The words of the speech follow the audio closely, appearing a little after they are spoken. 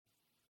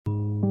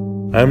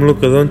I'm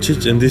Luka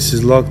Doncic, and this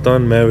is Locked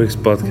On Mavericks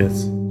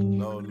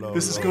podcast.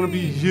 This is gonna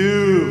be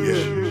huge.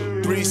 Yeah.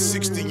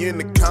 360 in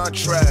the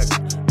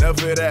contract,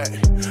 never that.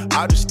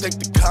 I just take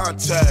the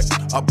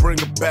contact, I bring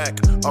it back.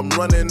 I'm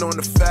running on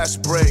the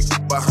fast break,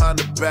 behind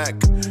the back.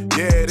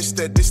 Yeah, this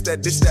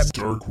that.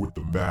 Dirk with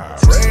the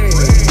Mavs.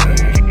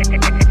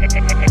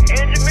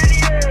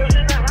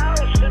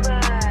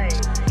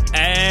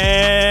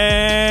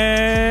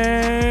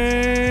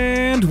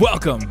 And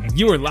welcome.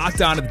 You are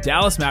locked on to the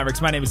Dallas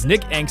Mavericks. My name is Nick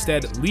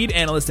Angstead, lead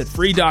analyst at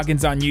Free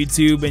Dawkins on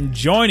YouTube, and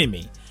joining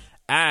me,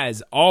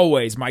 as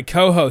always, my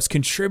co-host,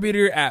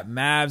 contributor at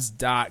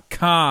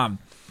Mavs.com.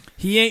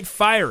 He ain't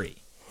fiery.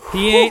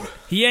 He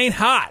ain't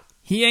hot.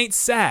 He ain't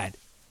sad.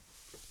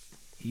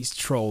 He's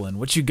trolling.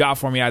 What you got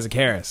for me, Isaac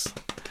Harris?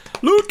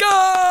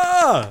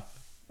 Luka!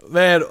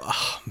 Man,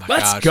 oh my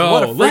Let's gosh. go.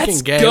 What a freaking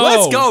Let's game. go.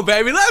 Let's go,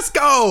 baby. Let's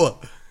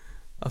go.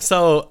 I'm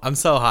so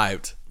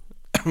hyped.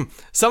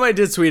 Somebody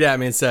did tweet at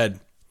me and said,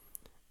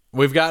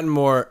 we've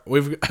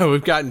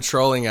gotten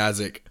trolling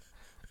Isaac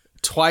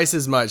twice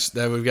as much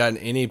that we've gotten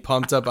any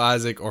pumped up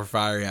Isaac or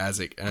fiery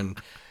Isaac. And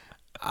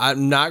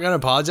I'm not going to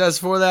apologize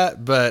for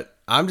that, but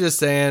I'm just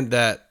saying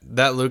that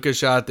Luka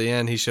shot at the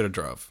end, he should have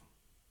drove.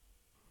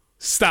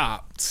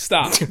 Stop.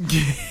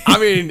 I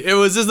mean, it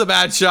was just a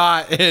bad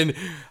shot and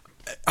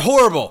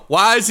horrible.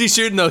 Why is he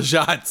shooting those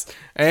shots?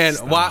 And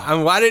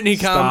why didn't he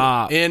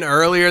come in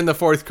earlier in the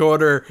fourth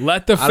quarter?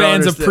 Let the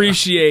fans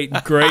appreciate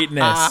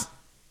greatness.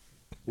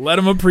 Let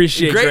them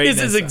appreciate greatness.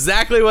 Greatness is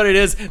exactly what it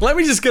is. Let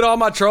me just get all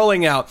my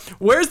trolling out.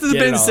 Where's the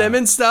Ben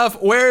Simmons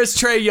stuff? Where is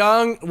Trae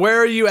Young? Where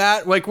are you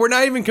at? Like, we're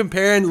not even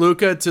comparing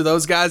Luka to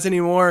those guys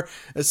anymore.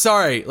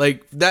 Sorry,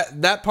 like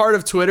that part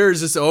of Twitter is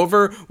just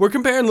over. We're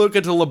comparing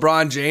Luka to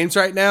LeBron James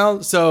right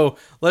now. So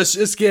let's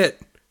just get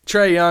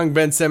Trae Young,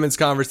 Ben Simmons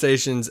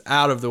conversations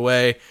out of the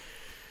way.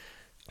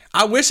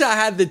 I wish I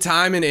had the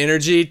time and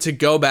energy to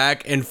go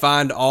back and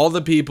find all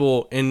the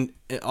people and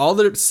all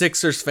the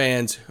Sixers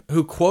fans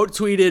who quote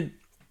tweeted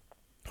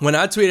when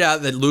I tweeted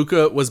out that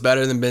Luka was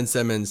better than Ben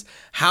Simmons.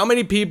 How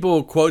many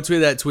people quote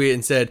tweeted that tweet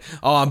and said,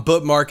 "Oh, I'm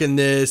bookmarking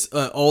this,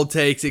 old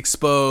takes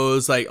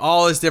exposed, like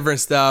all this different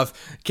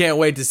stuff. Can't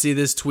wait to see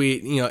this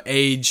tweet,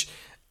 age."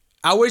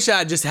 I wish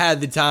I just had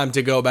the time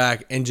to go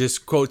back and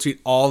just quote tweet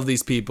all of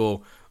these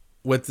people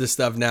with this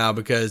stuff now,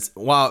 because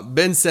while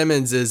Ben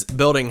Simmons is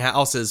building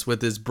houses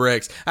with his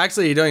bricks,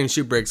 actually he don't even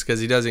shoot bricks because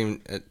he doesn't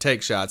even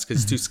take shots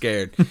because he's too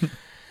scared.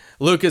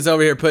 Luka's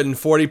over here putting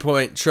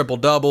 40-point triple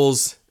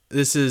doubles.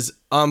 This is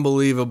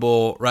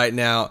unbelievable right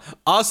now.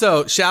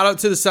 Also, shout out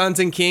to the Suns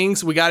and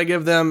Kings. We got to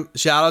give them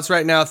shout outs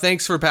right now.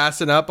 Thanks for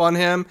passing up on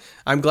him.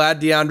 I'm glad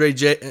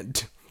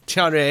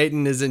DeAndre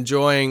Ayton is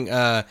enjoying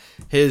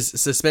his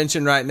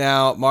suspension right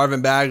now.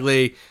 Marvin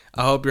Bagley,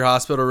 I hope your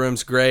hospital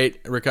room's great,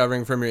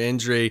 recovering from your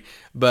injury.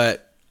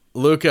 But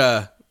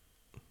Luka,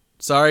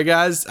 sorry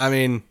guys. I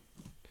mean,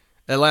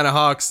 Atlanta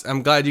Hawks,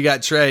 I'm glad you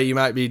got Trae. You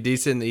might be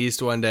decent in the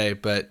East one day,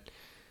 but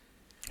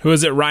who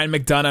is it? Ryan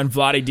McDonough and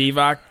Vlade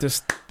Divac?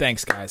 Just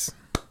thanks, guys.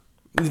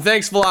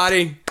 Thanks,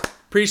 Vlade.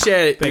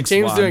 Appreciate it. Thanks,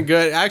 your team's Vlad. doing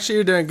good. Actually,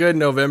 you're doing good in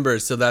November,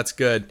 so that's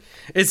good.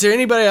 Is there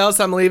anybody else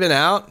I'm leaving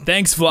out?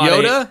 Thanks, Vlade.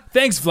 Yoda?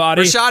 Thanks, Vlade.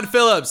 Rashad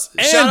Phillips.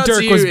 And Shout out Dirk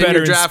to you was in better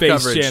your in draft Space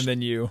coverage. Jam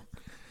than you.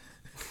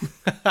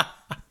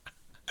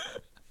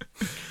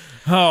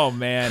 Oh,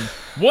 man.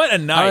 What a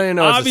night. I don't even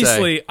know what to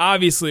say.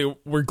 Obviously,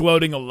 we're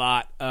gloating a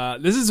lot.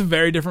 This is a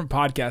very different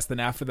podcast than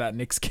after that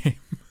Knicks game.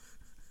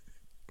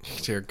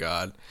 Dear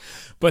God.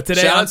 But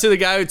today, Shout out to the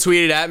guy who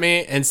tweeted at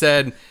me and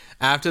said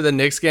after the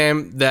Knicks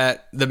game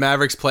that the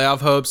Mavericks playoff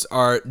hopes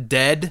are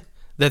dead,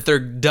 that they're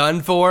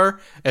done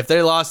for. If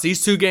they lost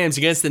these two games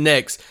against the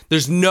Knicks,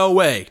 there's no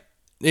way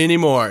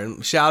anymore.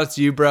 And shout out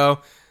to you, bro.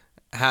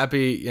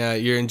 Happy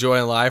you're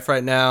enjoying life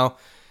right now.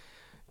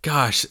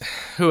 Gosh,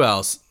 who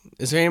else?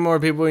 Is there any more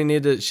people we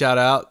need to shout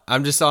out?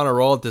 I'm just on a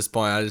roll at this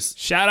point.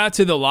 shout out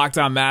to the Locked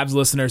On Mavs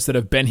listeners that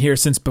have been here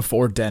since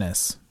before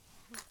Dennis.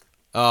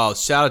 Oh,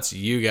 shout out to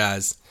you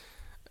guys.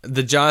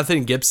 The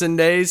Jonathan Gibson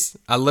days.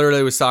 I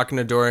literally was talking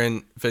to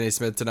Dorian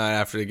Finney-Smith tonight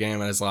after the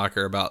game at his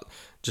locker about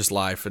just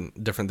life and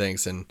different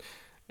things, and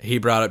he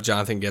brought up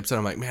Jonathan Gibson.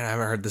 I'm like, man, I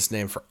haven't heard this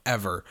name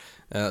forever.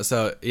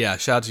 So, yeah,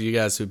 shout out to you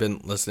guys who've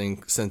been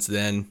listening since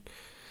then.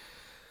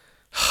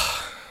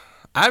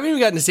 I haven't even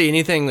gotten to see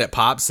anything that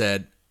Pop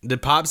said.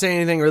 Did Pop say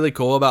anything really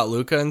cool about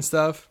Luka and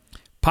stuff?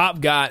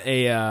 Pop got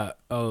a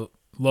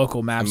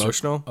local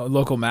Emotional? A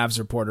local Mavs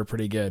reporter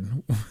pretty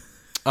good.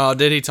 Oh,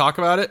 did he talk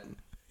about it?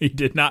 He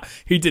did not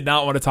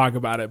want to talk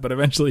about it, but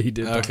eventually he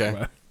did talk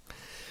about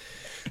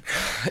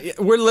it.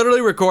 We're literally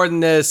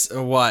recording this,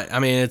 what? I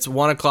mean, it's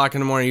 1 o'clock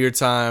in the morning your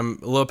time,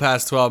 a little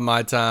past 12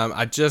 my time.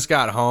 I just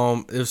got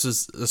home. This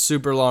was a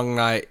super long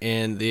night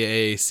in the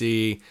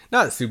AAC.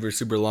 Not super,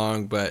 super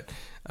long, but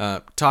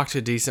talked to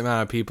a decent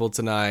amount of people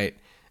tonight.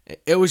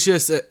 It was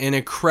just an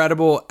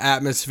incredible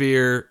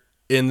atmosphere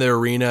in the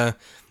arena.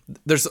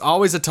 There's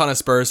always a ton of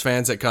Spurs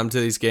fans that come to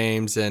these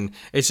games, and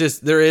it's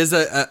just there is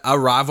a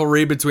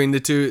rivalry between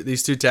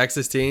these two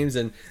Texas teams,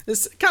 and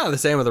it's kind of the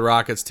same with the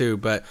Rockets too.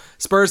 But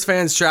Spurs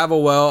fans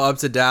travel well up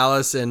to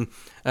Dallas, and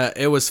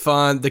It was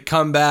fun. The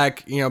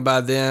comeback,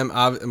 by them,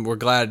 we're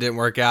glad it didn't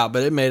work out,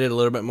 but it made it a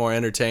little bit more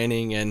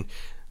entertaining. And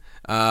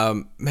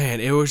man,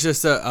 it was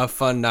just a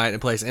fun night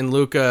and place. And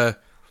Luka,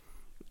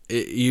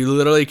 you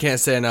literally can't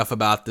say enough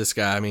about this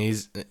guy. I mean,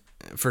 he's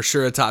for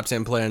sure a top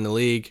 10 player in the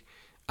league.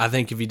 I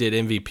think if he did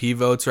MVP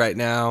votes right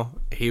now,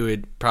 he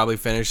would probably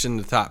finish in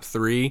the top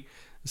 3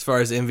 as far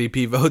as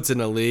MVP votes in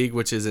the league,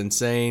 which is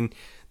insane.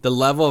 The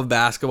level of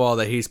basketball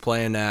that he's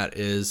playing at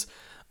is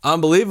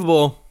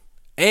unbelievable.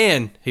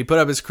 And he put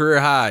up his career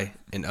high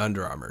in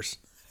Under Armours.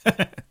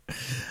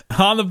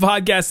 On the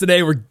podcast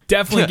today, we're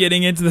definitely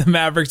getting into the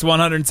Mavericks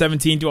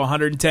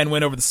 117-110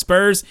 win over the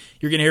Spurs.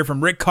 You're going to hear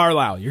from Rick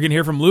Carlisle. You're going to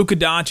hear from Luka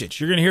Doncic.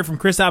 You're going to hear from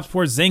Kristaps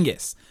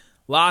Porzingis.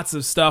 Lots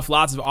of stuff,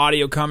 lots of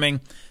audio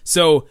coming.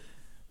 So,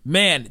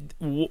 man,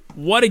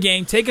 what a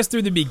game. Take us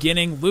through the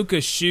beginning.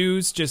 Luka's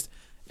shoes, just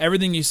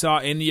everything you saw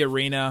in the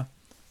arena.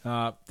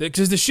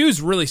 Because the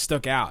shoes really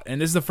stuck out.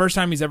 And this is the first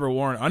time he's ever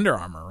worn Under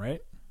Armour,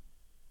 right?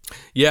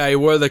 Yeah, he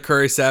wore the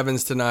Curry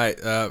 7s tonight.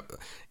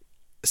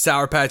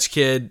 Sour Patch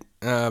Kid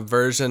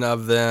version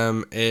of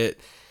them.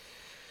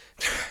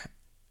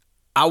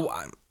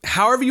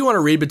 However you want to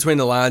read between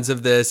the lines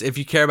of this, if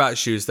you care about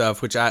shoe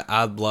stuff, which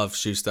I love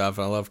shoe stuff,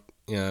 and I love,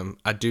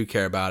 I do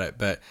care about it.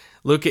 But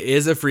Luka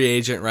is a free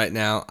agent right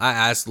now. I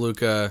asked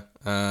Luka,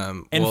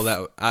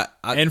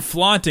 and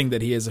flaunting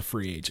that he is a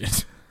free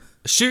agent.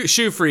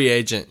 Shoe free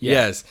agent,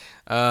 yes.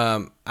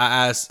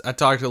 I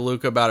talked to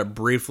Luka about it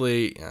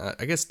briefly,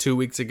 I guess 2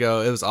 weeks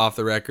ago. It was off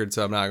the record,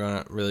 so I'm not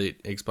going to really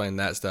explain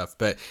that stuff.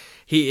 But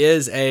he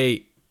is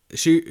a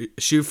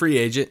shoe free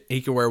agent.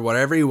 He can wear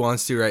whatever he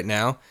wants to right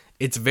now.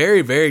 It's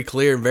very, very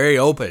clear and very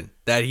open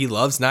that he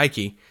loves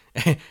Nike.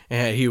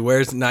 And he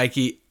wears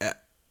Nike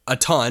a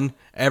ton.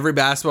 Every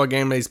basketball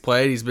game that he's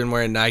played, he's been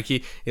wearing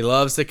Nike. He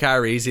loves the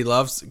Kyries. He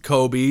loves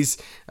Kobe's.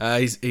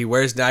 He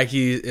wears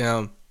Nike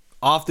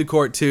off the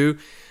court too.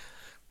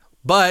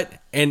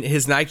 And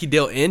his Nike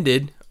deal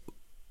ended,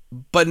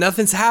 but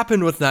nothing's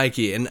happened with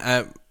Nike. And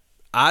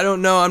I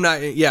don't know.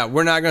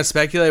 We're not going to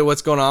speculate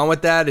what's going on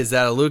with that. Is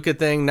that a Luka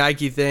thing,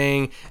 Nike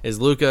thing? Is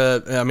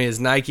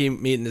Nike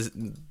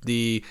meeting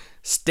the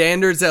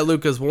standards that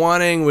Luka's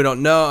wanting? We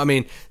don't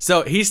know.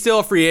 So he's still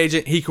a free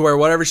agent. He can wear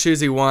whatever shoes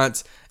he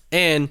wants.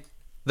 And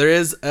there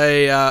is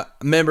a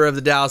member of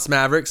the Dallas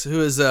Mavericks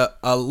who is a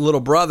little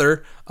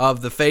brother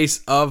of the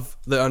face of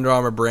the Under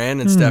Armour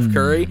brand and Steph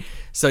Curry.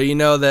 So you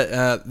know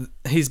that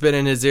he's been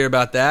in his ear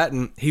about that.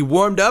 And he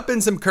warmed up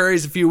in some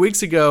Currys a few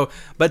weeks ago.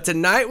 But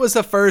tonight was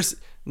the first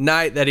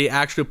night that he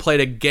actually played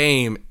a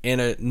game in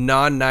a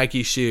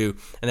non-Nike shoe.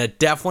 And it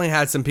definitely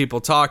had some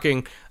people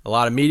talking. A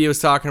lot of media was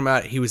talking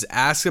about it. He was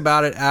asked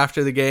about it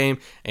after the game.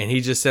 And he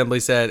just simply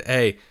said,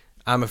 hey,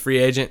 I'm a free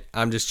agent.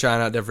 I'm just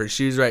trying out different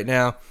shoes right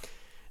now.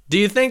 Do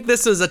you think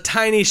this was a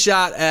tiny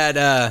shot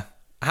at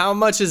how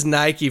much is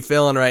Nike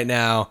feeling right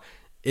now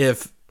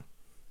if,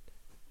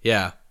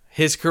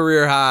 his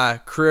career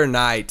high, career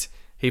night,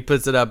 he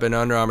puts it up in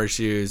Under Armour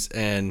shoes,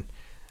 and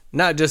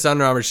not just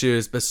Under Armour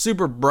shoes, but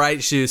super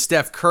bright shoes.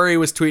 Steph Curry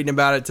was tweeting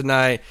about it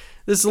tonight.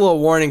 This is a little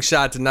warning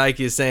shot to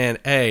Nike saying,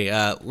 hey,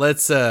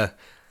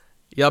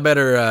 y'all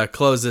better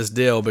close this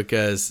deal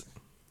because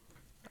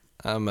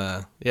I'm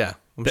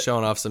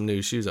showing off some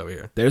new shoes over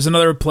here. There's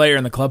another player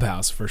in the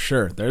clubhouse for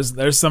sure.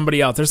 There's somebody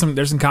else. There's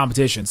some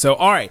competition. So,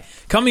 all right,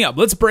 coming up,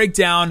 let's break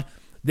down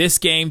this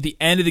game. The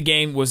end of the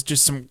game was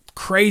just some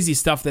crazy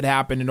stuff that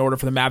happened in order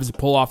for the Mavs to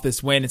pull off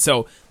this win. And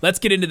so let's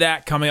get into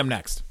that coming up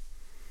next.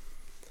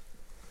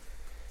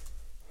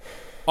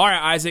 All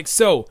right, Isaac.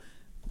 So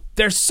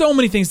there's so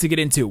many things to get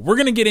into. We're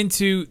going to get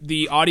into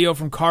the audio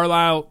from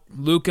Carlisle,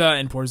 Luka,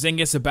 and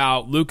Porzingis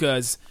about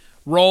Luka's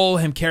role,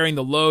 him carrying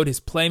the load, his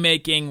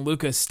playmaking,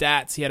 Luka's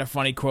stats. He had a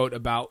funny quote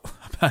about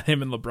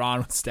him and LeBron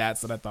with stats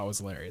that I thought was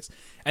hilarious.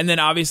 And then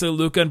obviously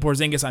Luka and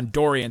Porzingis on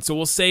Dorian. So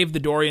we'll save the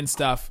Dorian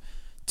stuff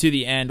to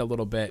the end a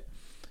little bit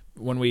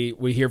when we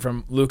hear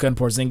from Luka and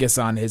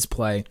Porzingis on his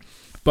play.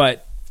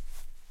 But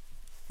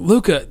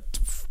Luka,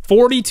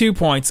 42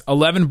 points,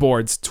 11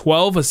 boards,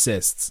 12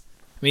 assists.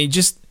 I mean,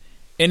 just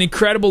an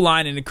incredible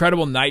line, an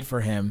incredible night for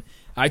him.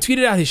 I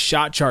tweeted out his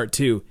shot chart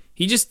too.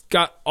 He just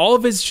got all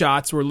of his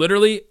shots were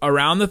literally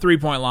around the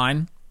three-point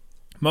line,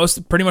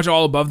 pretty much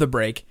all above the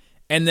break,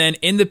 and then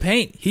in the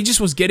paint. He just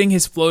was getting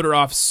his floater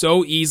off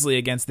so easily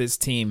against this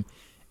team.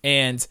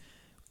 And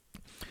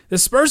the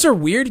Spurs are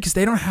weird because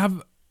they don't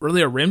have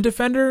really a rim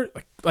defender.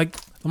 Like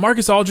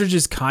LaMarcus Aldridge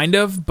is kind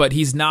of, but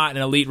he's not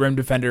an elite rim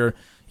defender,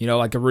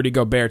 like a Rudy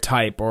Gobert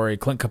type or a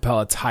Clint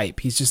Capella type.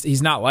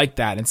 He's not like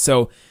that. And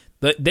so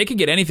they could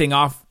get anything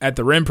off at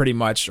the rim pretty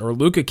much, or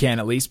Luka can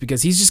at least,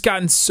 because he's just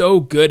gotten so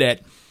good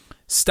at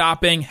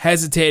stopping,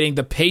 hesitating,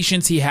 the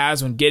patience he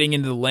has when getting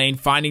into the lane,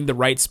 finding the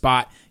right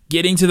spot,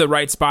 getting to the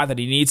right spot that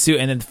he needs to,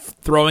 and then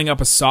throwing up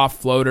a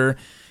soft floater.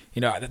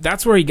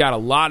 That's where he got a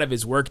lot of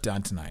his work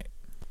done tonight.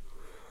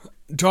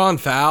 Drawing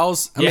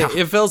fouls. I mean,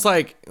 it feels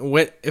like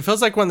when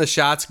the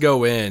shots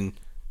go in,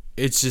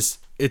 it's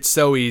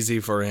so easy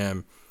for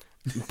him.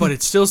 But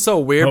it's still so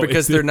weird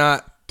because they're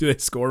not. Do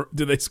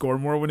they score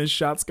more when his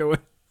shots go in?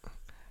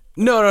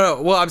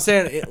 No. Well, I'm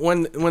saying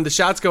when the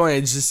shots go in,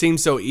 it just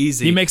seems so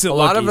easy. He makes it a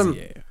look lot of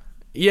easy. them.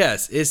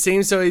 Yes, it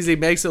seems so easy,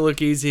 makes it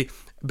look easy.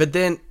 But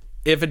then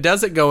if it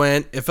doesn't go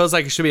in, it feels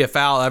like it should be a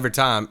foul every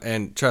time.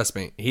 And trust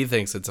me, he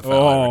thinks it's a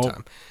foul every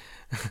time.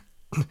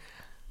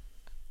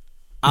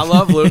 I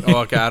love Luke. Oh,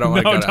 okay, I don't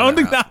want to go down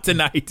that route. Not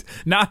tonight.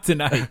 Not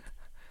tonight.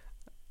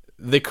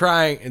 The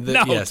crying,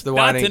 yes, the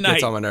whining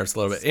gets on my nerves a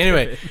little bit.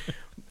 Anyway,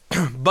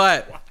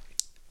 but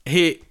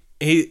he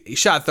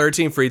shot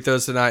 13 free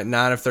throws tonight,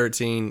 9 of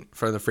 13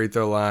 from the free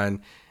throw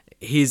line.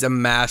 He's a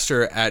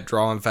master at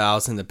drawing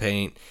fouls in the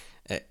paint.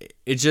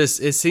 It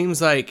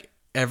seems like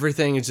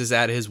everything is just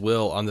at his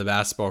will on the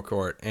basketball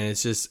court, and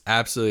it's just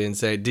absolutely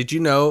insane. Did you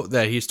know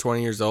that he's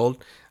 20 years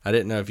old? I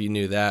didn't know if you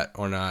knew that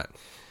or not.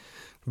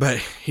 But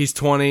he's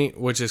 20,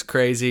 which is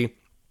crazy.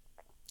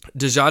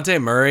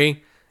 DeJounte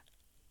Murray,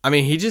 I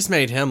mean, he just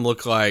made him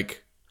look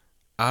like,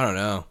 I don't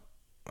know.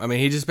 I mean,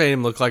 he just made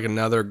him look like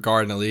another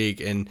guard in the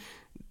league. And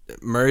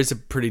Murray's a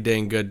pretty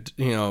dang good,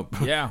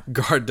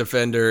 guard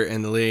defender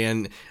in the league.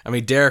 And, I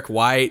mean, Derek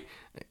White,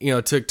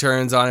 took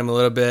turns on him a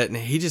little bit. And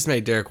he just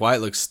made Derek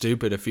White look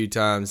stupid a few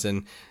times.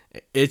 And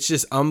it's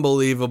just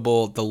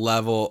unbelievable the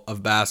level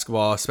of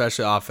basketball,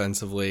 especially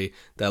offensively,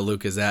 that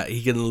Luke is at.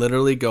 He can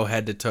literally go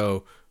head to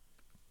toe.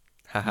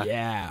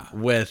 Yeah.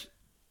 I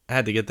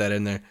had to get that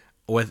in there,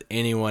 with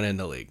anyone in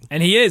the league.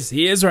 And he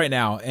is right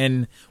now.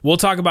 And we'll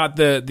talk about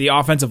the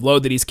offensive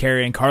load that he's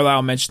carrying.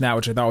 Carlisle mentioned that,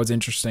 which I thought was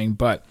interesting.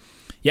 But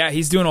yeah,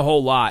 he's doing a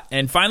whole lot.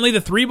 And finally, the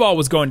 3-ball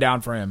was going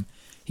down for him.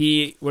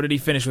 What did he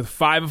finish with?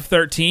 5 of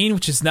 13,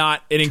 which is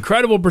not an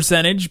incredible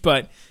percentage,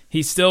 but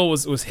he still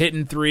was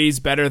hitting threes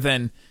better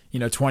than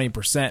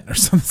 20% or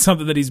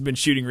something that he's been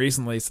shooting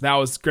recently. So that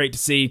was great to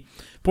see.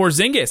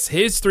 Porzingis,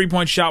 his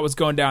 3-point shot was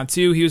going down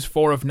too. He was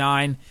 4 of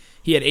 9.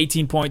 He had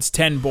 18 points,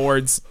 10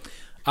 boards.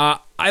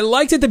 I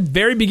liked at the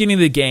very beginning of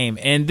the game,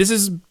 and this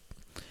has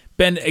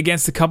been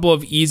against a couple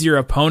of easier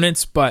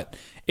opponents, but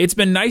it's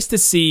been nice to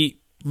see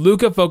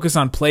Luka focus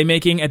on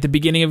playmaking at the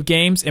beginning of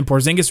games, and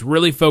Porzingis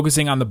really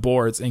focusing on the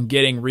boards and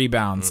getting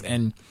rebounds,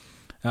 and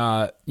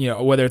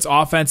whether it's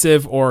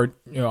offensive or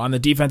on the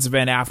defensive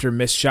end after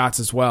missed shots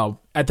as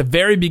well. At the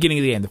very beginning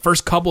of the game, the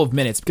first couple of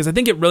minutes, because I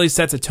think it really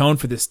sets a tone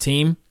for this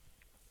team,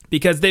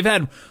 because they've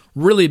had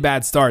really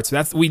bad starts.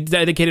 We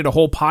dedicated a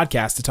whole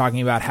podcast to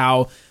talking about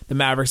how the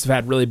Mavericks have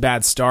had really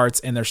bad starts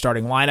in their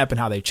starting lineup and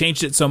how they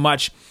changed it so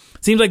much.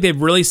 It seems like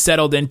they've really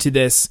settled into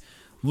this.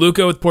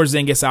 Luka with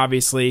Porzingis,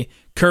 obviously.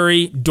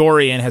 Curry,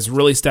 Dorian has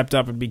really stepped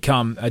up and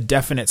become a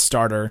definite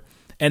starter.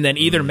 And then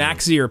either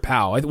Maxey or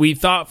Powell. We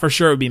thought for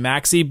sure it would be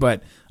Maxey,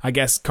 but I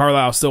guess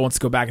Carlisle still wants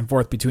to go back and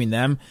forth between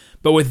them.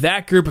 But with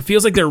that group, it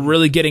feels like they're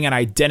really getting an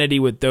identity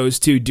with those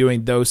two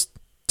doing those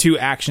two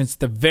actions at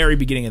the very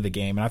beginning of the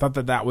game. And I thought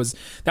that was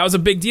a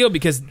big deal,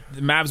 because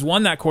the Mavs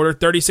won that quarter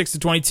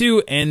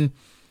 36-22, and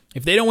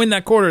if they don't win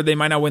that quarter, they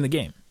might not win the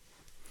game.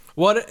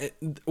 What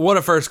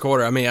a first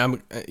quarter. I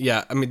mean,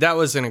 that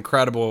was an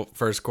incredible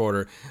first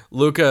quarter.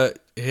 Luka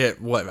hit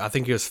I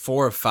think he was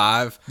 4 of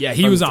 5. Yeah,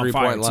 he was on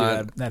fire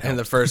line too. That in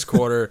the first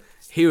quarter.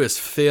 He was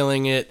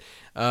feeling it.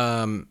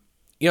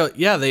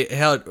 They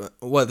held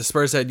the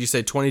Spurs had, you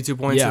say 22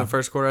 points in the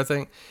first quarter, I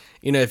think.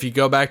 If you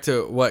go back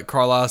to what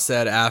Carlisle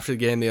said after the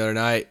game the other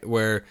night,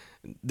 where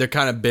their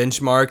kind of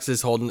benchmarks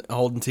is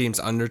holding teams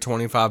under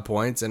 25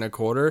 points in a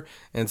quarter,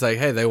 and it's like,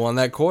 hey, they won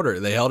that quarter.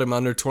 They held him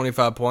under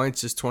 25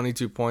 points, just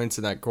 22 points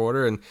in that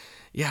quarter. And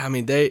yeah, I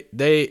mean,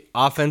 they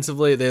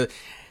offensively,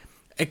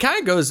 it kind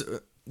of goes,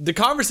 the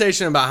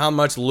conversation about how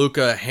much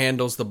Luka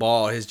handles the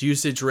ball, his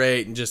usage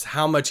rate, and just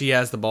how much he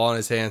has the ball in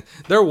his hand.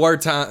 There were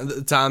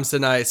times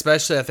tonight,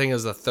 especially I think it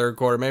was the third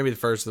quarter, maybe the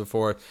first or the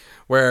fourth,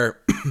 where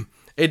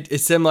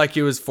it seemed like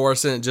he was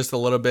forcing it just a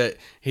little bit.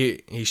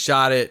 He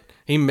shot it.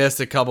 He missed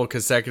a couple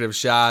consecutive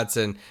shots,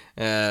 and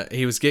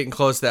he was getting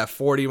close to that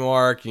 40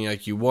 mark.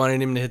 You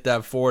wanted him to hit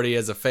that 40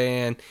 as a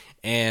fan,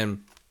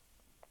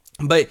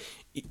 but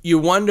you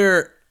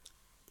wonder.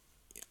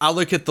 I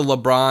look at the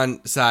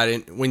LeBron side,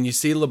 and when you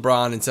see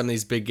LeBron in some of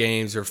these big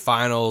games or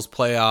finals,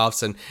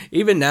 playoffs, and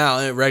even now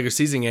in regular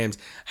season games,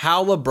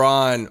 how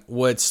LeBron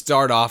would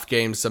start off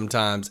games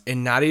sometimes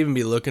and not even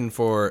be looking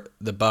for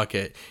the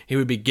bucket. He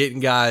would be getting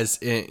guys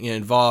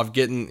involved,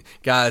 getting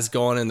guys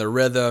going in the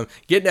rhythm,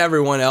 getting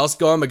everyone else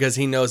going, because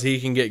he knows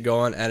he can get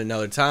going at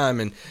another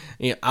time. And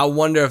I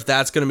wonder if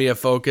that's going to be a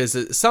focus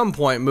at some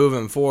point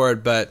moving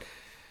forward. But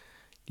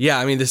yeah,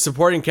 I mean, the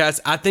supporting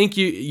cast, I think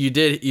you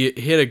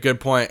hit a good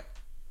point.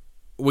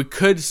 We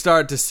could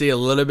start to see a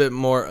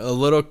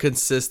little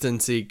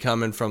consistency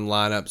coming from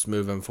lineups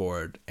moving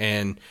forward.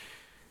 And,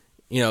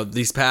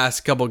 these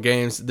past couple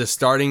games, the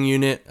starting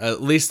unit,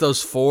 at least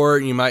those 4,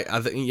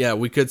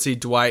 we could see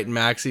Dwight and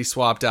Maxey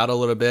swapped out a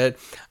little bit.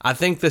 I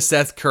think the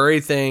Seth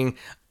Curry thing,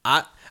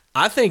 I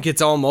think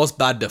it's almost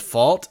by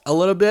default a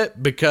little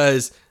bit,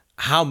 because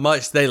how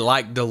much they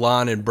like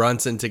DeLon and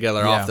Brunson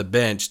together off the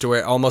bench, to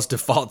where it almost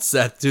defaults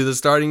Seth to the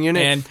starting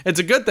unit. And it's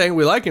a good thing.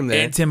 We like him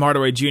there. And Tim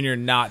Hardaway Jr.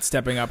 not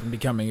stepping up and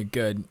becoming a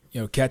good,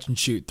 catch and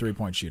shoot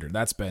 3-point shooter.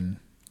 That's been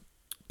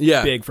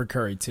big for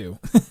Curry too,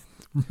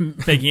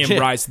 making him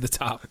rise to the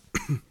top.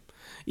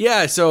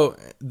 Yeah, so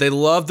they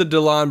love the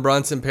DeLon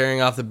Brunson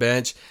pairing off the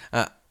bench.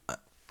 I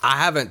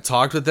haven't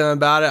talked with them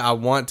about it. I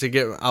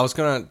was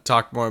going to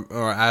talk more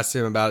or ask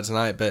him about it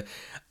tonight, but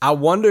I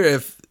wonder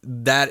if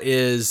that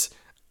is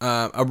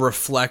a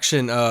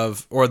reflection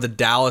of, or the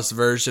Dallas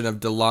version of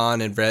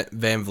DeLon and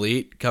Van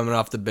Vliet coming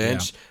off the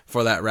bench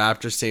for that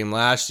Raptors team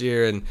last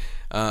year. And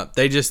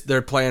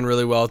they're playing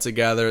really well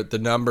together. The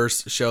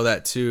numbers show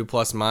that too.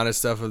 Plus minus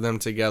stuff of them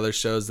together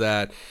shows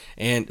that.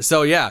 And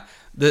so, yeah,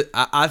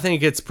 I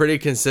think it's pretty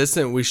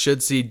consistent. We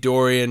should see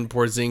Dorian,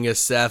 Porzingis,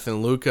 Seth,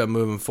 and Luka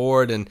moving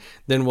forward, and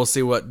then we'll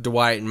see what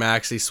Dwight and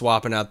Maxey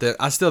swapping out there.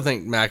 I still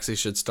think Maxey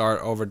should start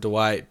over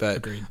Dwight, but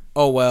Agreed.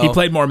 Oh well. He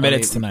played more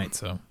minutes tonight,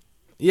 so.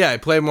 Yeah, he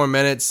played more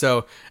minutes.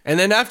 So, and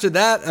then after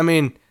that, I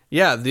mean,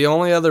 yeah, the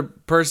only other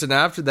person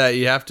after that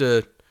you have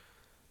to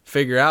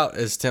figure out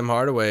is Tim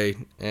Hardaway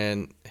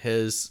and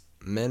his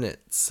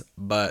minutes,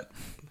 but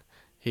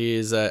he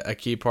is a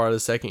key part of the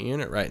second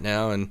unit right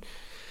now. And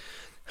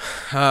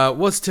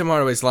what's Tim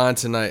Hardaway's line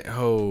tonight?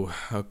 Oh,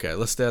 okay.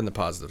 Let's stay on the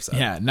positive side.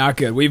 Yeah, not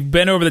good. We've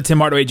been over the Tim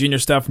Hardaway Jr.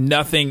 stuff.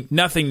 Nothing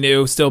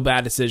new. Still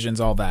bad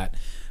decisions, all that.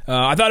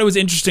 I thought it was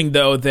interesting,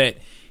 though, that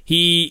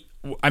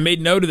I made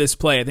note of this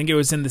play. I think it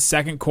was in the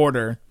second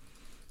quarter.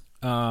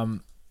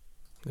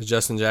 Is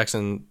Justin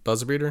Jackson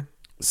buzzer beater?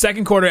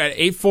 Second quarter at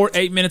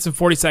 8 minutes and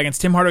 40 seconds,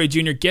 Tim Hardaway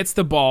Jr. gets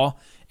the ball,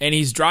 and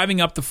he's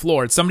driving up the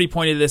floor. Somebody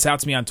pointed this out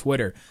to me on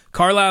Twitter.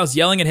 Carlisle's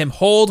yelling at him,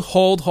 hold,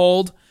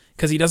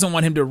 because he doesn't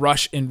want him to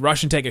rush and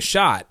take a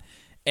shot.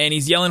 And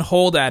he's yelling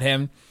hold at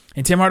him.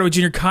 And Tim Hardaway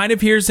Jr. kind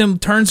of hears him,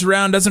 turns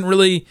around, doesn't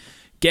really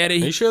get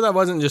it. Are you sure that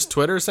wasn't just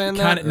Twitter saying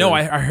that? No,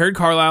 I heard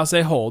Carlisle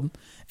say hold.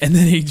 And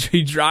then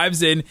he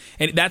drives in,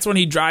 and that's when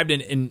he drived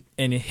in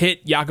and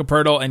hit Jakob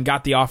Poeltl and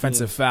got the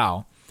offensive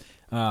foul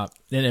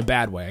in a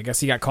bad way. I guess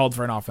he got called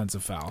for an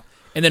offensive foul.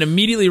 And then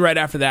immediately right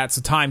after that,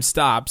 so time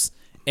stops,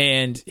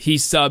 and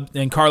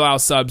Carlisle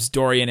subs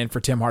Dorian in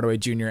for Tim Hardaway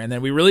Jr. And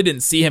then we really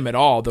didn't see him at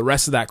all the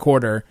rest of that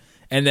quarter,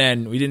 and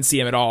then we didn't see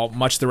him at all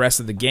much the rest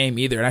of the game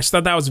either. And I just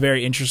thought that was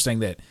very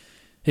interesting that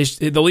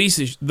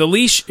the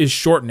leash is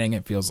shortening,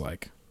 it feels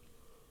like.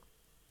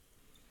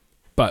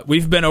 But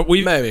we've been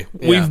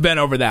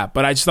over that.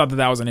 But I just thought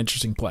that was an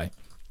interesting play.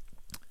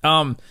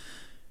 So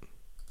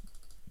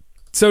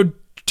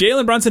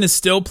Jalen Brunson is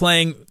still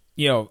playing,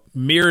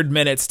 mirrored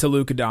minutes to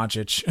Luka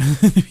Doncic.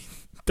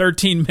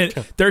 13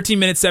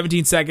 minutes,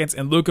 17 seconds,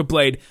 and Luka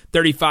played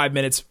 35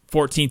 minutes,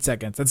 14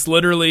 seconds. That's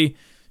literally,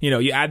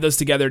 you add those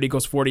together, it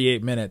equals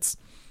 48 minutes.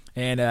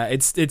 And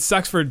it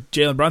sucks for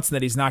Jalen Brunson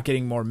that he's not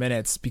getting more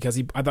minutes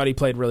because I thought he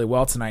played really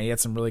well tonight. He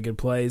had some really good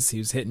plays. He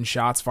was hitting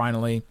shots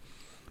finally.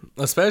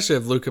 Especially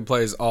if Luka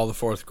plays all the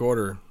fourth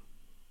quarter.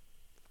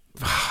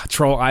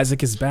 Troll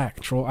Isaac is back.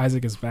 Troll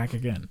Isaac is back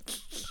again.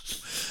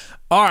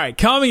 All right,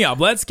 coming up,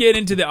 let's get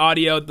into the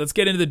audio. Let's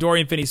get into the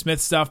Dorian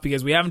Finney-Smith stuff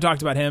because we haven't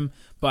talked about him,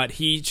 but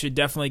he should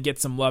definitely get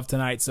some love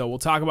tonight. So we'll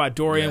talk about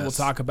Dorian. Yes.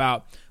 We'll talk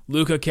about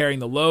Luka carrying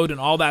the load and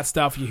all that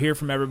stuff you hear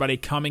from everybody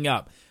coming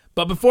up.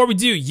 But before we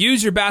do,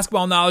 use your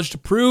basketball knowledge to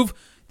prove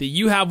that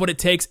you have what it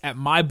takes at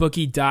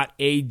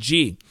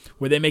mybookie.ag,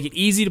 where they make it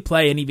easy to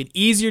play and even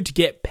easier to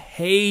get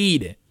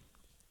paid.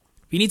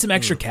 If you need some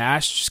extra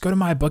cash, just go to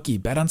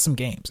MyBookie, bet on some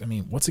games. I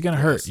mean, what's it going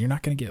to hurt? You're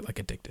not going to get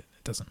addicted.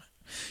 It doesn't matter.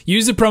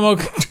 Use the promo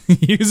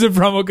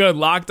code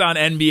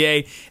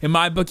LOCKEDONNBA, and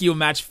MyBookie will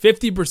match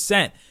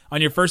 50% on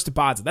your first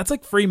deposit. That's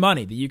like free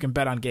money that you can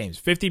bet on games.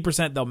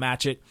 50% they'll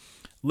match it.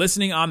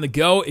 Listening on the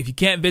go, if you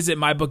can't visit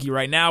MyBookie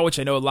right now, which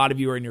I know a lot of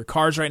you are in your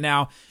cars right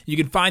now, you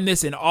can find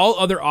this and all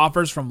other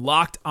offers from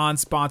Locked On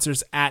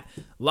sponsors at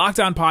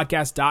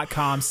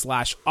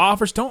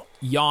LockedOnPodcast.com/offers. Don't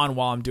yawn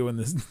while I'm doing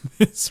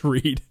this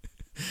read.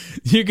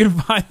 You can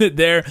find it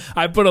there.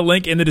 I put a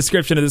link in the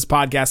description of this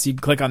podcast, so you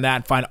can click on that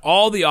and find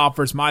all the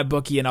offers,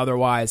 MyBookie and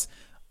otherwise,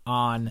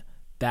 on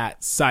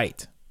that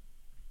site.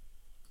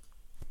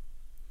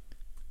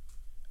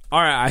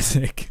 All right,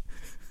 Isaac.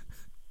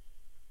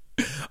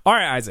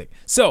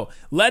 So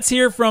let's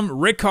hear from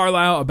Rick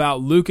Carlisle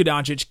about Luka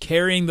Doncic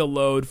carrying the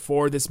load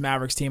for this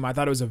Mavericks team. I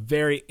thought it was a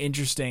very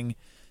interesting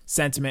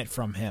sentiment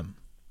from him.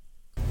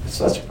 It's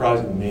not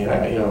surprising to me.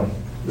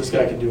 This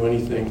guy can do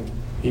anything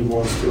he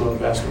wants to on the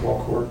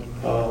basketball court.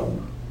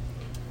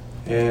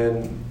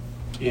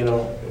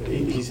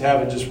 He's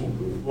having just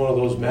one of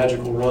those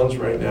magical runs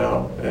right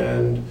now.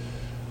 And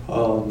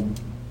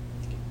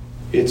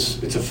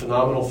it's a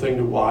phenomenal thing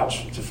to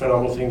watch. It's a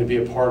phenomenal thing to be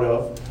a part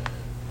of.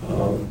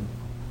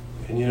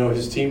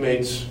 His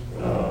teammates,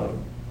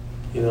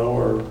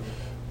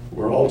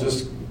 we're all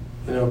just,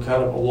 kind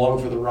of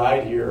along for the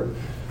ride here.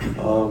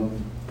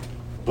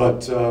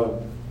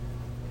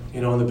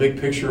 In the big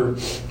picture,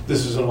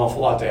 this is an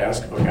awful lot to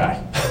ask of a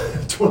guy,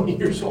 20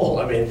 years old.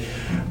 I mean,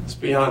 let's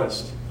be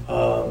honest.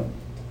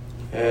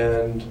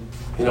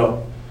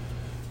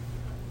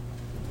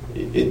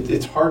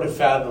 It's hard to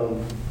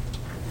fathom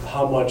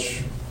how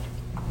much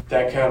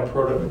that kind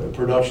of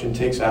production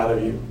takes out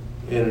of you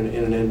in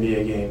an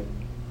NBA game.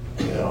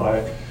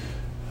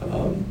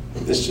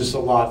 It's just a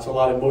lot. It's a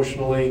lot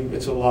emotionally.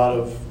 It's a lot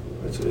of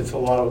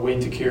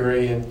weight to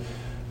carry, and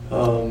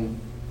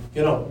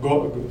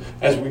go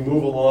as we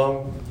move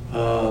along.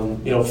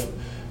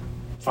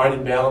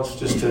 Finding balance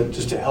just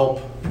to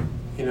help.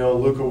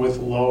 Luka with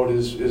load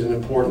is an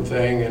important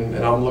thing,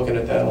 and I'm looking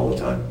at that all the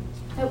time.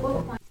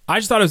 I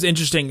just thought it was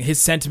interesting,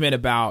 his sentiment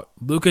about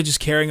Luka just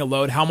carrying a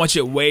load, how much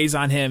it weighs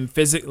on him,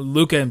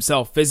 Luka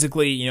himself,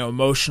 physically,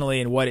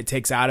 emotionally, and what it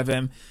takes out of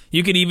him.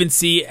 You could even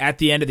see at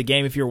the end of the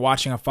game, if you're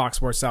watching on Fox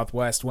Sports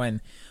Southwest, when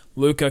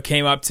Luka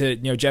came up to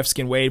Jeff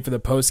Skin Wade for the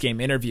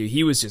post-game interview,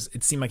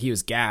 it seemed like he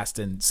was gassed,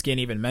 and Skin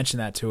even mentioned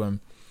that to him.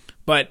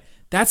 But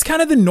that's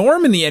kind of the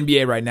norm in the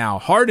NBA right now.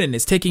 Harden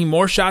is taking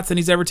more shots than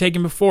he's ever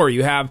taken before.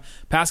 You have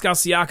Pascal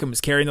Siakam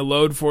is carrying the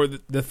load for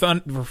the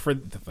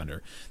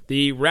Thunder,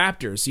 the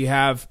Raptors. You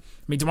have,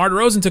 DeMar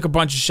DeRozan took a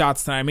bunch of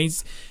shots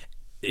tonight.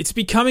 It's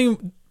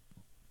becoming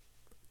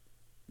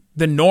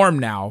the norm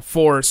now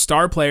for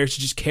star players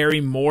to just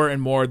carry more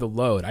and more of the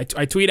load.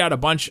 I tweet out a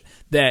bunch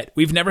that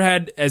we've never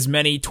had as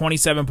many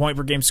 27-point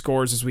per game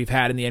scores as we've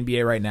had in the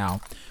NBA right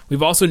now.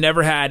 We've also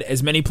never had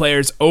as many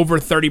players over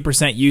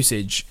 30%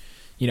 usage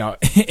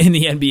in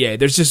the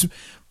NBA.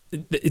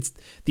 It's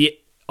the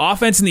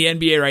offense in the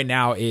NBA right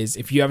now is,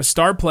 if you have a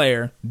star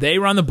player, they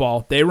run the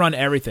ball, they run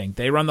everything,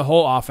 they run the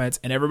whole offense,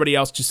 and everybody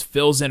else just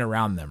fills in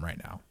around them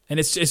right now. And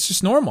it's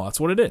just normal. That's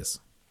what it is.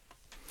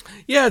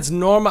 Yeah, it's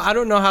normal. I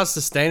don't know how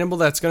sustainable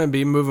that's going to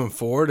be moving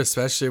forward,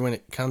 especially when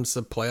it comes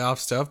to playoff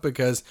stuff,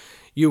 because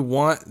you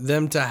want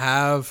them to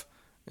have,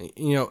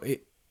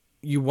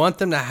 you want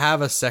them to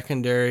have a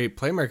secondary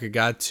playmaker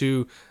guy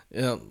to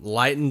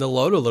lighten the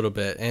load a little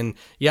bit. And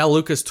yeah,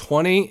 Luka's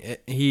 20,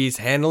 he's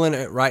handling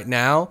it right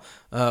now.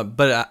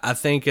 But I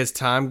think as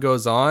time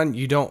goes on,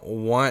 you don't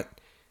want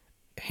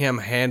him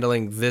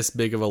handling this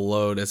big of a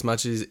load as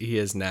much as he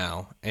is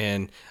now.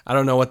 And I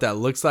don't know what that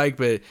looks like,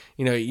 but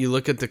you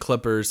look at the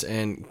Clippers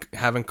and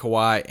having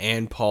Kawhi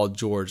and Paul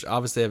George.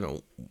 Obviously, they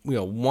haven't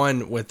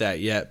won with that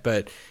yet,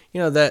 but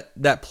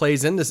that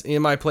plays into, it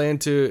might play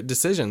into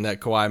decision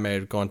that Kawhi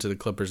made going to the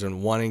Clippers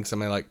and wanting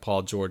somebody like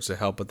Paul George to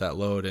help with that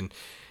load, and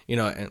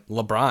and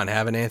LeBron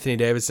having Anthony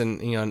Davis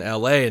in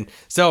LA. And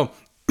so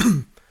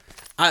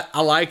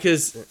I like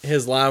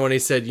his line when he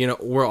said,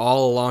 we're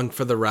all along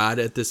for the ride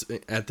at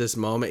this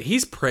moment.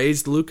 He's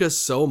praised Luka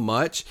so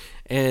much,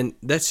 and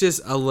that's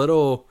just a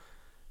little.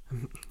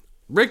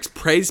 Rick's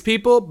praised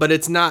people, but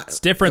it's not.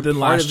 It's different than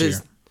last year.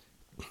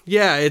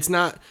 Yeah, it's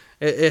not.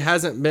 It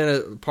hasn't been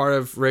a part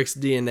of Rick's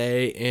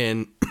DNA,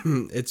 and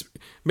it's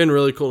been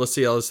really cool to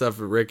see all the stuff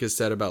that Rick has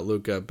said about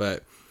Luka.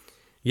 But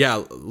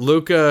yeah,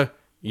 Luka.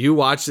 You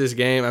watch this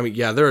game.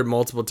 There were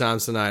multiple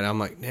times tonight. I'm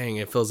like, dang,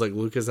 it feels like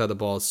Luka's had the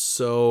ball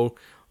so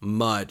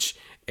much.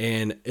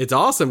 And it's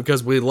awesome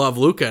because we love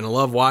Luka and I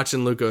love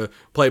watching Luka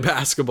play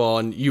basketball.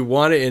 And you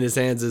want it in his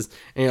hands.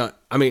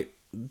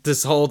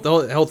 This whole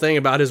thing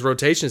about his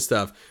rotation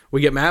stuff.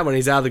 We get mad when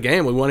he's out of the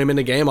game. We want him in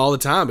the game all the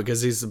time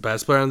because he's the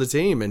best player on the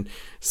team. And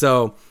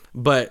so,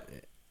 but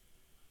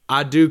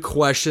I do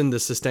question the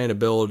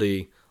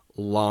sustainability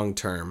long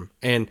term,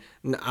 and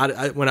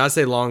when I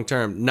say long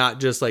term, not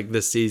just like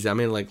this season, I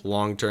mean like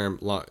long term,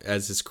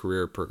 as his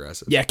career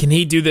progresses. Yeah, can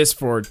he do this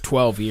for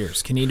 12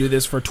 years? Can he do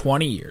this for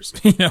 20 years?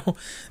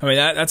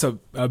 That's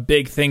a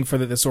big thing for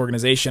this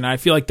organization. I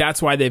feel like that's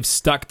why they've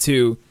stuck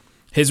to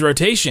his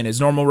rotation,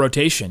 his normal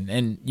rotation.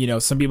 And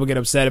some people get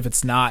upset if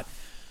it's not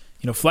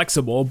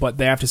flexible, but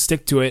they have to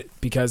stick to it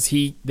because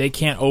they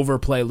can't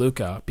overplay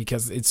Luka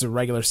because it's a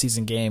regular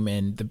season game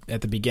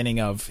at the beginning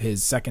of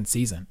his second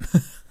season.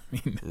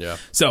 Yeah.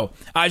 So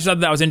I just thought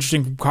that was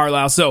interesting from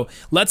Carlisle. So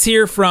let's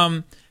hear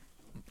from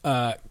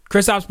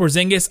Kristaps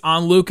Porzingis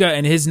on Luka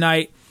and his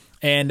night,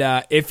 and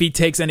if he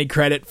takes any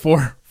credit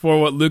for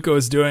what Luka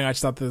was doing. I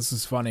just thought this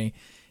was funny.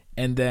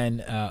 And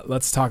then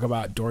let's talk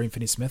about Dorian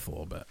Finney-Smith a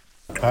little bit.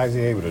 How is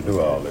he able to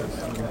do all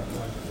this?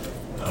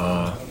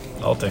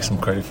 I'll take some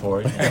credit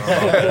for it,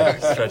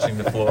 stretching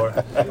the floor.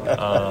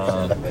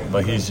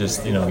 But he's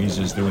just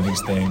doing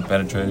his thing,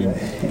 penetrating,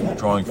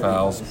 drawing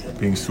fouls,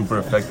 being super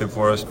effective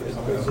for us,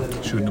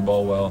 shooting the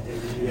ball well.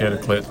 He had a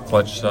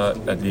clutch shot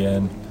at the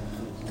end.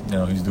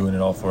 He's doing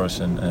it all for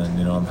us, and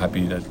I'm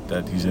happy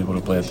that he's able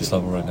to play at this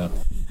level right now.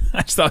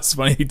 I just thought it was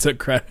funny he took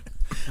credit.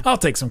 I'll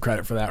take some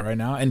credit for that right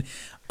now. And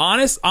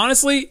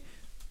honestly,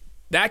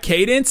 that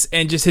cadence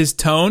and just his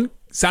tone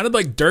sounded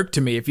like Dirk to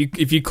me.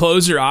 If you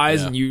close your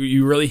eyes and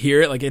you really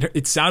hear it, like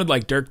it sounded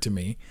like Dirk to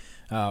me,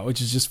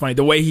 which is just funny.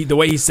 The way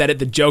he said it,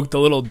 the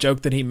little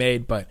joke that he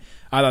made. But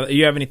I thought,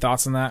 you have any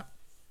thoughts on that?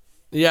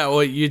 Yeah,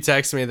 well, you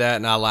texted me that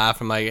and I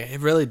laughed. I'm like,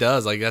 it really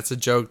does. Like that's a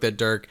joke that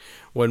Dirk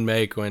would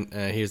make when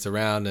he was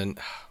around. And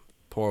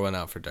pour one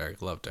out for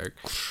Dirk. Love Dirk.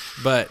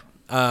 But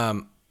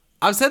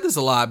I've said this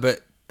a lot, but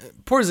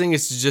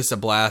Porzingis is just a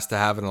blast to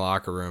have in the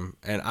locker room,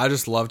 and I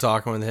just love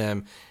talking with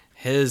him.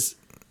 He's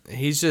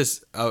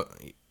just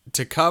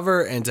to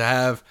cover and to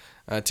have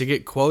to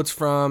get quotes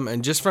from,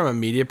 and just from a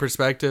media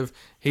perspective,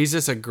 he's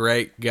just a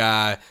great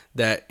guy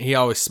that he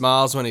always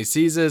smiles when he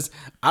sees us.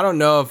 I don't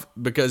know if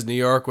because New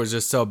York was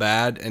just so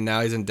bad and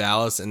now he's in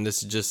Dallas and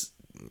this is just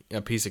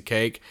a piece of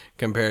cake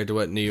compared to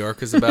what New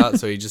York is about.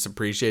 So he just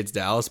appreciates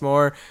Dallas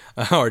more,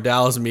 or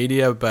Dallas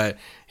media. But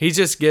he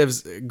just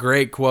gives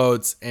great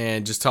quotes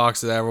and just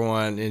talks to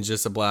everyone, and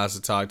just a blast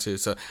to talk to.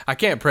 So I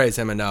can't praise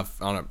him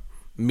enough on a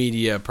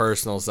media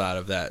personal side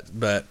of that.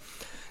 But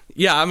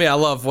yeah, I mean, I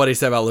love what he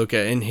said about Luka,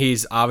 and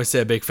he's obviously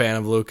a big fan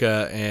of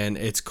Luka, and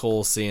it's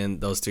cool seeing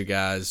those two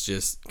guys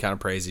just kind of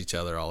praise each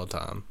other all the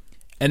time.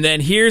 And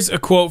then here's a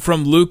quote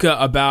from Luka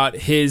about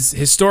his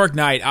historic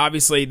night.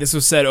 Obviously, this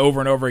was said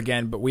over and over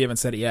again, but we haven't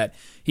said it yet.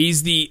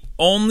 He's the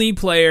only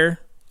player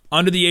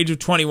under the age of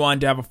 21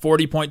 to have a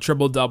 40-point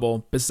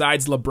triple-double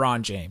besides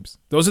LeBron James.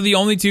 Those are the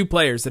only two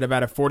players that have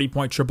had a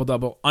 40-point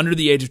triple-double under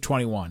the age of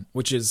 21,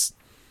 which is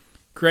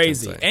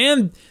crazy.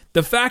 And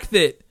the fact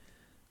that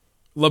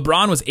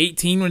LeBron was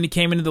 18 when he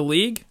came into the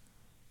league,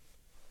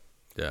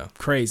 yeah,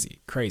 crazy.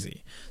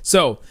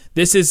 So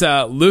this is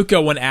Luka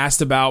when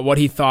asked about what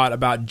he thought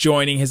about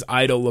joining his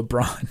idol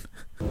LeBron.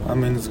 I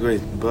mean, it's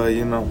great, but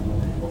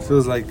it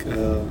feels like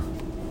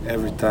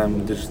every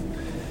time there's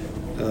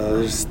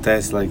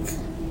stats like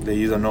that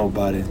you don't know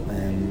about it,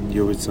 and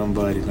you're with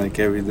somebody like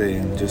every day,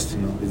 and just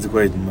it's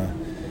great, man.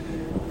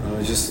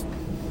 It's just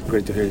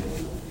great to hear it.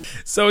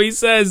 So he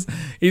says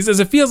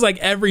it feels like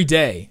every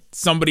day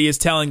somebody is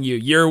telling you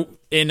you're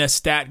in a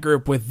stat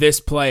group with this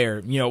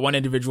player, one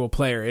individual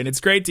player, and it's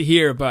great to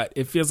hear, but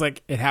it feels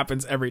like it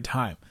happens every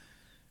time.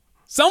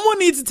 Someone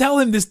needs to tell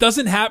him this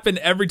doesn't happen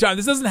every time.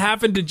 This doesn't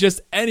happen to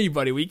just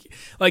anybody.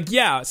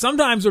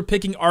 Sometimes we're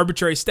picking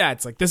arbitrary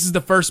stats. Like, this is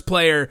the first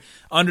player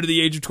under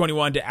the age of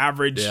 21 to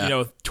average,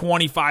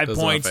 25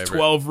 points,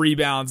 12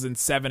 rebounds, and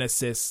 7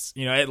 assists,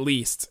 at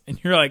least.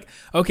 And you're like,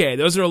 okay,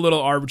 those are a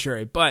little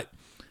arbitrary, but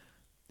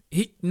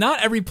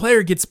not every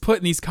player gets put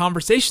in these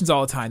conversations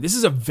all the time. This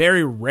is a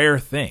very rare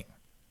thing.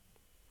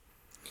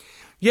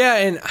 Yeah,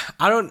 and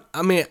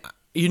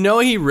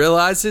he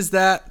realizes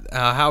that,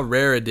 how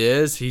rare it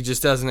is. He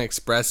just doesn't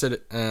express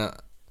it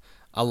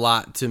a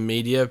lot to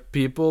media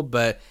people.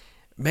 But,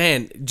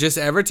 man, just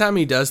every time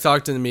he does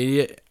talk to the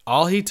media,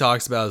 all he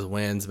talks about is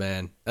wins,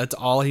 man. That's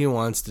all he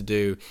wants to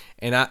do.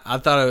 And I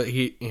thought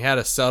he had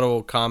a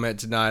subtle comment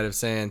tonight of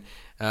saying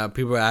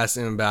people were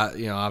asking him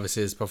about,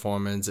 obviously his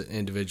performance,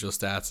 individual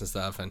stats and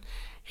stuff. And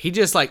he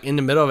just, in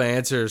the middle of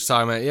answers,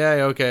 talking about,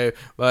 yeah, okay,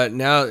 but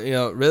now,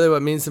 really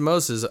what means the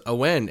most is a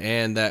win,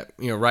 and that,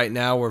 right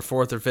now we're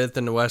 4th or 5th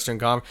in the Western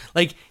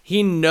Conference.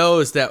 He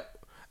knows that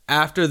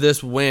after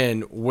this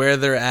win, where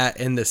they're at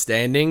in the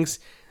standings,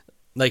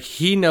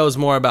 he knows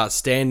more about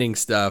standing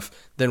stuff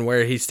than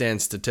where he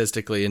stands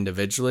statistically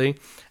individually.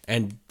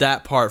 And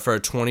that part for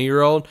a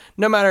 20-year-old,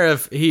 no matter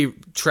if he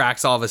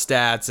tracks all of his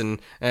stats, and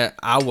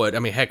I would,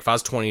 heck, if I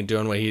was 20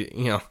 doing what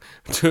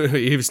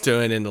he was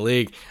doing in the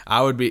league,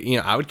 I would be,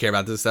 I would care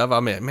about this stuff.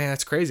 Man,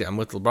 that's crazy. I'm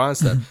with LeBron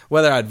stuff,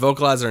 whether I'd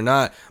vocalize it or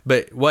not.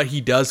 But what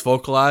he does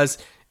vocalize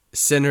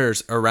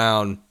centers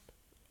around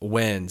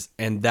wins,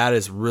 and that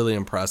is really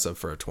impressive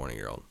for a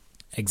 20-year-old.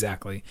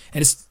 Exactly.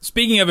 And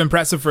speaking of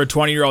impressive for a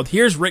 20-year-old,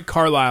 here's Rick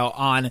Carlisle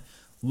on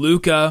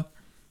Luka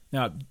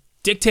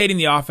dictating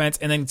the offense,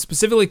 and then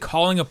specifically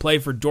calling a play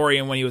for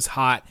Dorian when he was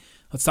hot.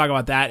 Let's talk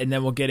about that, and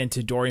then we'll get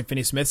into Dorian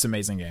Finney-Smith's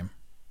amazing game.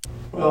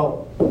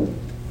 Well,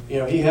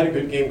 he had a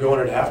good game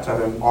going at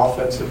halftime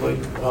offensively.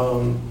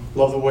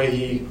 Love the way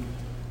he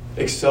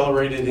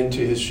accelerated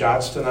into his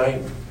shots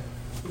tonight.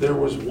 There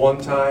was one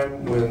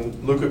time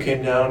when Luka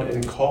came down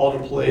and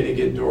called a play to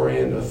get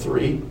Dorian a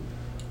 3.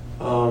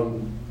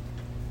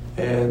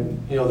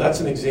 And, that's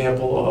an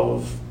example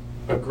of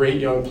a great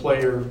young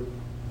player,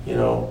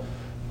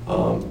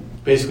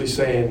 basically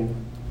saying,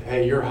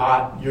 hey, you're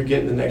hot, you're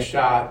getting the next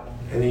shot,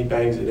 and he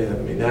bangs it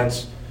in.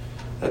 That's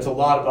a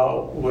lot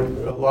of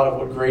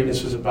what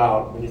greatness is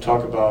about when you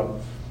talk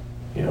about,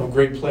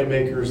 great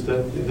playmakers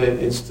that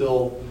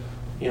instill,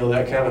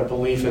 that kind of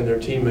belief in their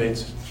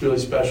teammates. It's really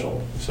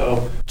special.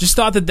 So just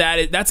thought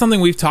that's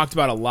something we've talked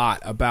about a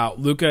lot,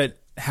 about Luka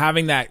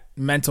having that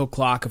mental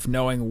clock of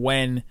knowing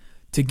when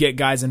to get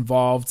guys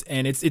involved,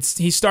 and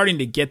he's starting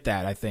to get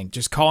that, I think.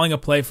 Just calling a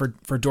play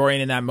for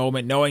Dorian in that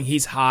moment, knowing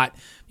he's hot,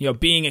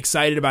 being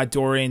excited about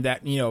Dorian.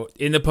 That,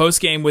 in the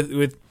post game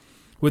with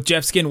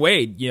Jeff Skin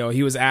Wade,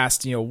 he was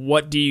asked,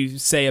 what do you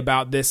say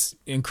about this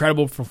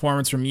incredible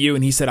performance from you?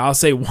 And he said, I'll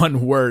say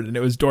one word, and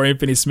it was Dorian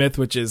Finney-Smith,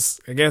 which is,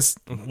 I guess,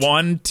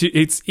 1, 2.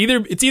 It's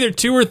either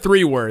 2 or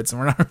 3 words.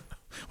 And we're not.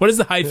 What does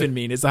the hyphen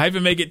mean? Does the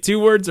hyphen make it 2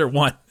 words or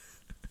 1?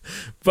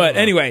 But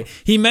anyway,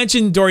 he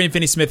mentioned Dorian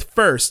Finney-Smith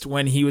first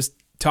when he was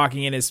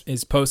talking in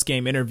his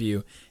post-game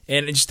interview,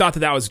 and I just thought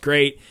that was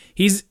great.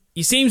 He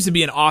seems to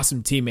be an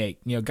awesome teammate.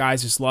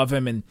 Guys just love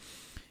him, and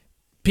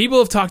people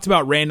have talked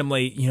about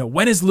randomly,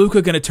 when is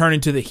Luka going to turn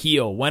into the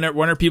heel? When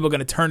are people going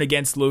to turn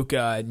against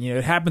Luka?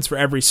 It happens for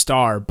every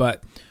star,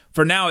 but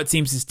for now it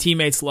seems his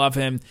teammates love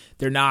him.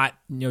 They're not,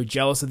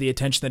 jealous of the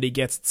attention that he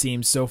gets, it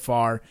seems, so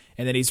far,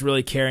 and that he's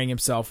really carrying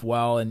himself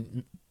well,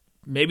 and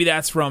maybe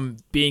that's from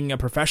being a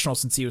professional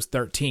since he was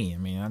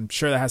 13. I'm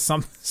sure that has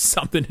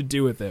something to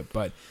do with it,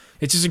 but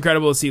it's just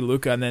incredible to see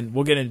Luka, and then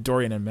we'll get into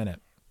Dorian in a minute.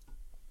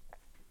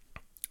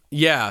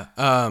 Yeah.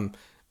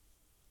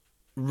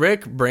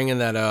 Rick bringing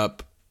that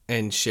up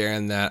and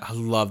sharing that, I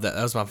love that.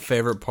 That was my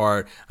favorite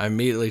part. I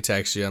immediately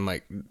text you. I'm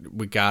like,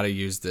 we got to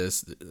use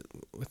this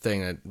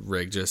thing that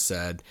Rick just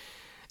said.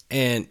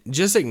 And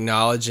just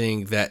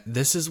acknowledging that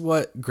this is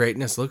what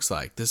greatness looks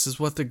like. This is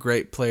what the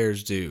great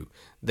players do.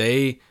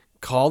 They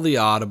call the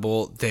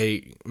audible.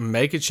 They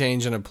make a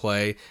change in a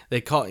play.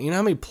 They call, you know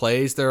how many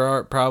plays there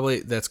are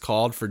probably that's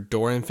called for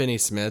Dorian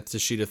Finney-Smith to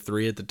shoot a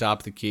 3 at the top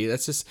of the key?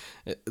 That's just,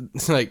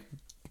 it's like,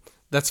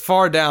 that's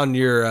far down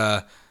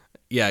your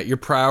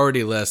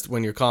priority list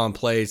when you're calling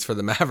plays for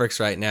the Mavericks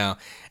right now.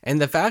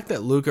 And the fact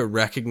that Luka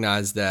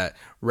recognized that,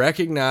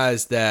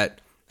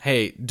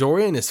 hey,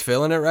 Dorian is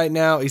feeling it right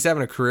now. He's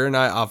having a career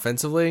night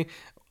offensively.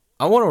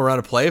 I want to run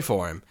a play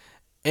for him.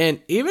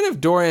 And even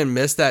if Dorian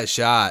missed that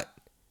shot,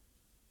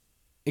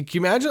 can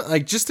you imagine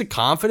like just the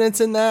confidence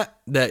in that,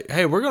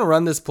 hey, we're going to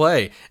run this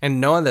play,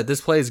 and knowing that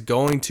this play is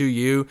going to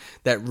you,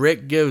 that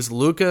Rick gives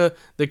Luka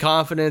the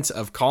confidence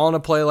of calling a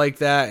play like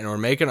that, and we're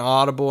making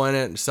audible in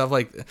it and stuff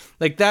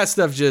like that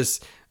stuff.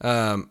 Just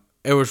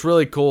it was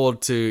really cool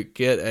to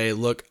get a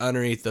look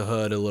underneath the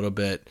hood a little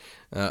bit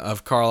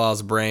of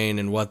Carlisle's brain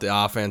and what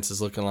the offense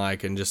is looking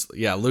like, and just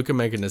Luka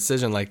making a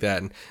decision like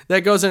that, and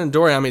that goes into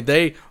Dorian. I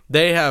mean,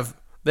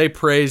 they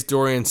praised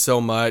Dorian so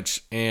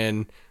much,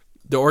 and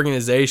the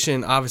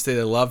organization, obviously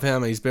they love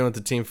him. He's been with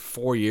the team for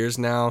 4 years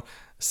now,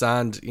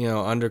 signed,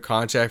 under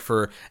contract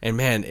and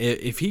man,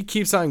 if he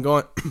keeps on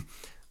going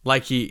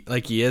like he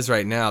is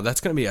right now,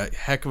 that's going to be a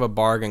heck of a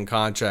bargain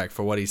contract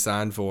for what he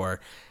signed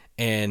for.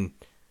 And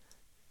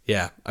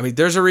I mean,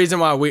 there's a reason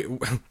why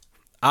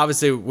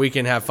obviously we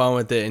can have fun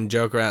with it and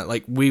joke around.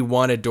 Like, we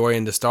wanted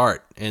Dorian to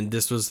start, and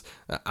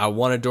I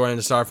wanted Dorian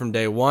to start from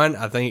day one.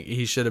 I think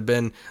he should have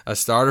been a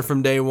starter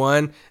from day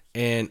one.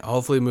 And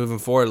hopefully moving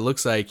forward, it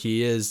looks like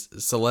he is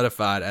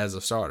solidified as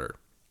a starter.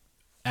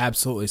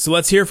 Absolutely. So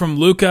let's hear from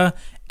Luka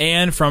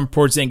and from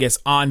Porzingis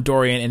on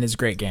Dorian and his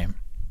great game.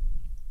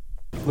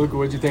 Luka,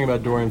 what did you think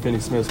about Dorian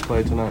Finney-Smith's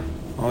play tonight?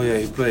 Oh, yeah,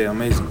 he played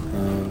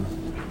amazing.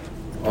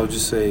 I'll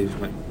just say,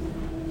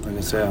 like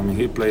I said, I mean,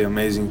 he played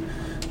amazing.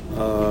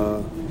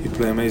 He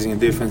played amazing in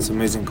defense,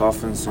 amazing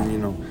offense,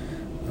 and,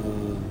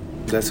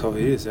 that's how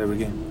he is every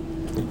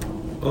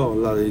game. Oh, a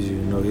lot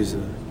easier, he's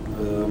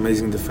an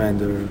amazing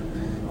defender.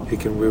 He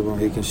can rebound,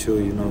 he can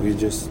shoot, he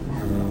just,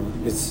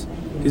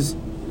 he's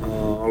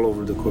all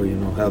over the court,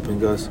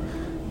 helping us.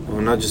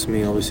 Not just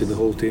me, obviously the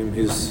whole team.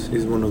 He's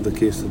one of the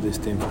keys to this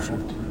team for sure.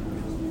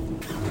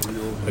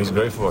 He's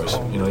great for us.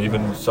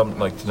 Even something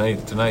like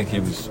tonight he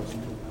was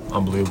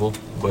unbelievable,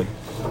 but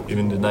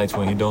even the nights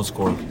when he don't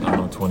score,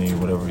 20,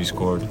 whatever he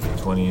scored,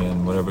 20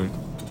 and whatever,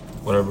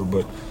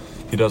 but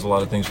he does a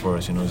lot of things for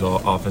us. He's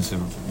all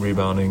offensive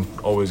rebounding,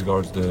 always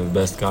guards the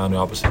best guy on the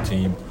opposite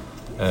team.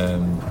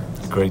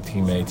 Great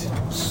teammate,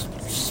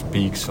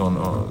 speaks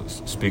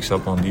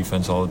up on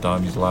defense all the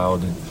time. He's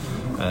loud,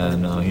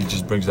 and he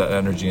just brings that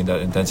energy and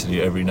that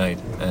intensity every night.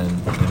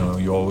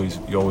 And you always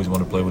want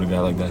to play with a guy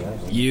like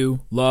that.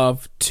 You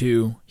love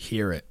to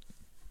hear it.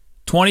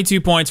 22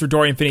 points for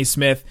Dorian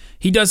Finney-Smith.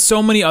 He does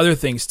so many other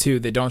things too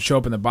that don't show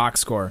up in the box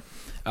score.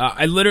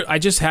 I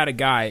just had a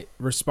guy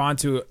respond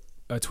to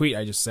a tweet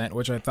I just sent,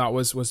 which I thought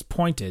was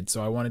pointed,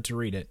 so I wanted to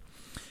read it.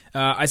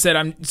 I said,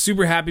 I'm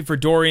super happy for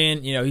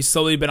Dorian. He's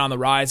slowly been on the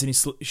rise, and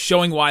he's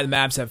showing why the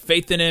Mavs have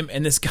faith in him.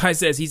 And this guy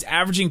says he's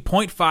averaging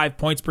 0.5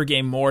 points per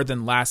game more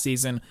than last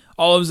season.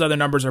 All of his other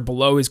numbers are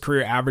below his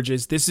career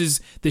averages. This is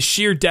the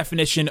sheer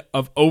definition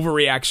of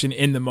overreaction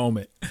in the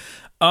moment.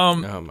 Oh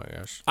my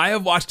gosh. I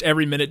have watched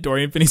every minute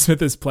Dorian Finney-Smith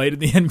has played in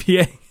the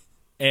NBA.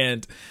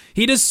 And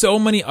he does so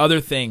many other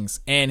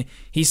things, and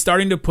he's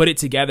starting to put it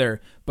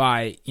together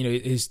by,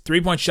 his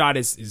three-point shot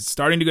is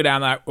starting to go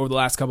down over the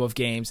last couple of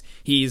games.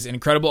 He's an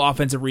incredible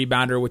offensive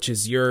rebounder, which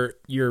is your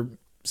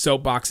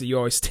soapbox that you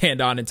always stand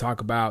on and talk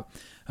about.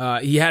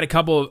 He had a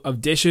couple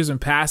of dishes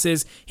and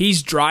passes.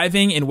 He's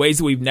driving in ways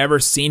that we've never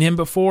seen him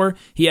before.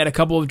 He's had a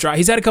couple of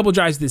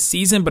drives this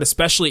season, but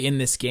especially in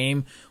this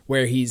game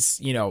where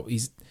he's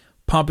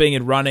pumping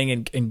and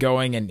running and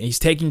going, and he's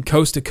taking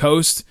coast to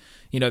coast.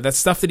 That's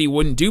stuff that he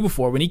wouldn't do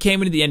before. When he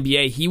came into the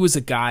NBA, he was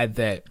a guy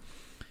that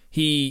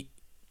he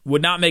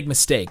would not make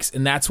mistakes,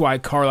 and that's why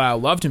Carlisle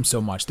loved him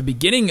so much. The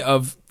beginning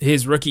of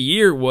his rookie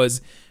year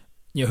was,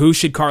 who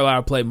should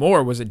Carlisle play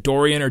more? Was it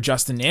Dorian or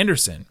Justin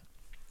Anderson?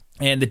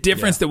 And the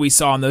difference that we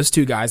saw in those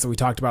two guys that we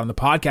talked about on the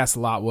podcast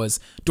a lot was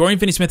Dorian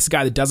Finney-Smith's a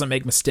guy that doesn't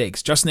make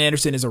mistakes. Justin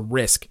Anderson is a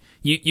risk.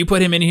 You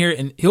put him in here,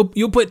 and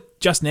you'll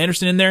put Justin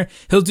Anderson in there.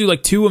 He'll do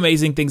like 2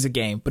 amazing things a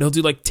game, but he'll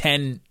do like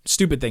 10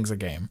 stupid things a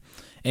game.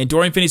 And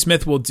Dorian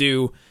Finney-Smith will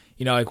do,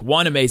 like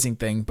 1 amazing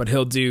thing, but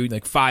he'll do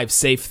like 5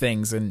 safe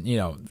things and,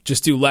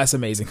 just do less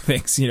amazing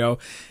things,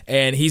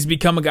 And he's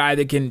become a guy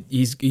that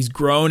he's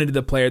grown into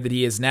the player that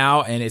he is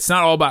now. And it's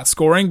not all about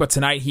scoring, but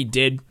tonight he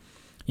did,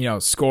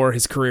 score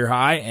his career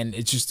high. And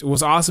it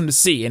was awesome to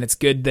see. And it's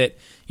good that,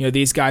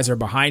 these guys are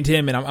behind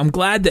him. And I'm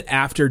glad that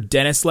after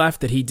Dennis left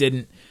that he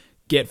didn't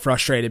get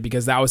frustrated,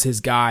 because that was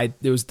his guy.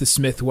 It was the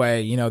Smith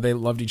way. They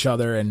loved each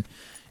other. And,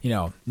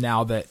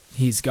 now that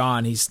he's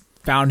gone, he's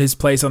found his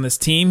place on this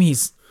team.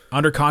 He's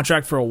under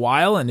contract for a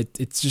while, and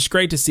it's just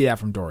great to see that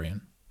from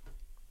Dorian.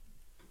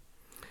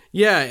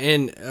 Yeah,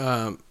 and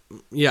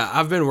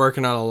I've been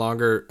working on a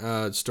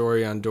longer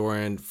story on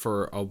Dorian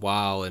for a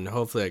while, and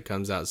hopefully it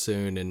comes out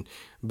soon.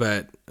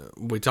 But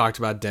we talked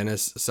about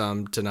Dennis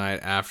some tonight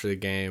after the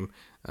game,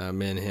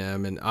 me and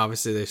him, and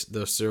obviously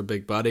they're still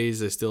big buddies.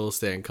 They still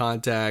stay in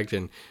contact,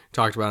 and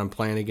talked about them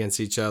playing against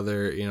each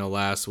other,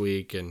 last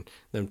week, and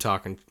them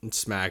talking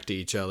smack to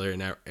each other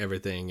and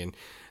everything. And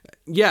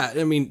yeah,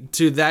 I mean,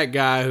 to that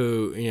guy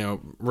who,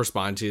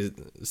 responded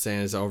to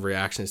saying it's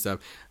overreaction and stuff,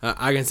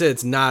 I can say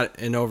it's not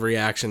an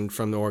overreaction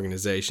from the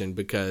organization,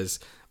 because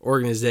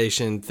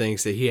organization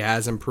thinks that he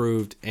has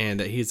improved and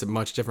that he's a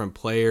much different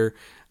player.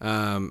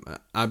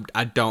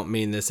 I don't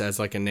mean this as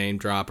like a name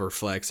drop or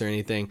flex or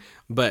anything,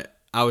 but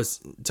I was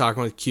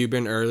talking with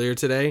Cuban earlier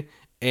today,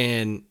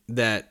 and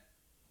that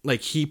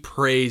like he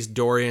praised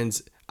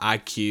Dorian's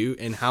IQ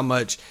and how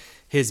much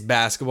his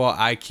basketball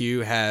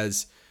IQ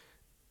has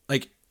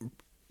like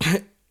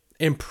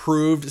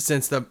improved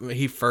since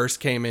he first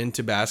came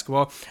into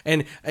basketball.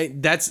 And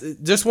that's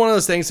just one of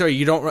those things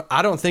where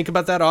I don't think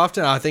about that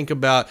often. I think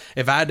about,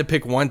 if I had to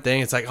pick one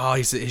thing, it's like, oh,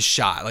 his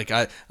shot. Like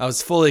I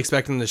was fully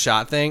expecting the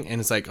shot thing, and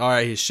it's like, all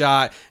right, his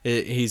shot,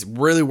 he's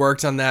really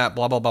worked on that,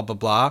 blah, blah, blah, blah,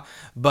 blah.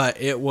 But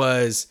it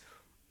was,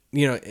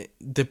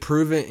 the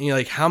proven,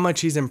 like how much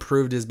he's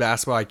improved his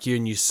basketball IQ.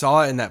 And you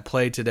saw it in that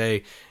play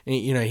today.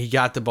 He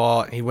got the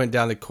ball, he went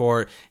down the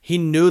court. He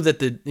knew that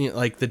the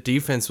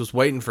defense was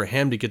waiting for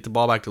him to get the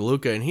ball back to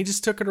Luka, and he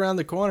just took it around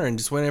the corner and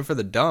just went in for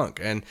the dunk.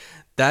 And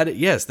that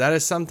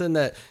is something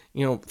that,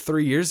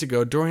 3 years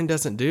ago Dorian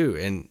doesn't do,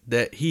 and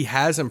that he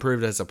has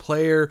improved as a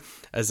player,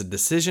 as a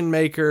decision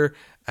maker,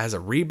 as a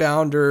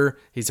rebounder.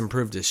 He's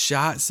improved his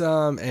shot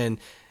some. And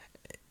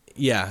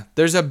yeah,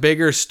 there's a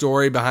bigger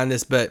story behind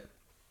this, but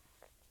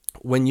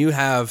when you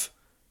have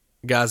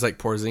guys like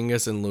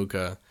Porzingis and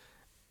Luka,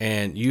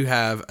 and you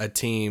have a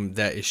team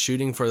that is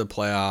shooting for the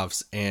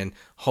playoffs and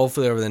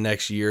hopefully over the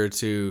next year or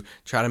two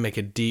try to make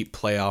a deep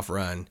playoff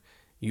run,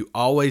 you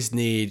always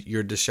need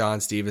your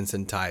Deshaun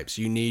Stevenson types.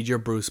 You need your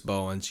Bruce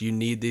Bowens. You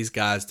need these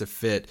guys to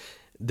fit,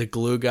 the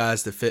glue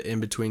guys to fit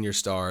in between your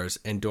stars.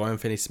 And Dorian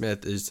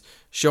Finney-Smith is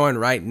showing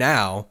right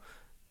now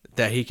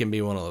that he can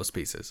be one of those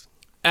pieces.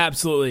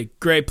 Absolutely.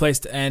 Great place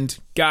to end.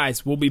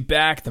 Guys, we'll be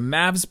back. The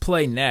Mavs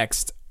play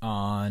next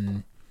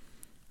on...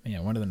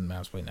 when do the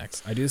Mavs play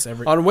next? I do this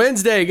on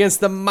Wednesday against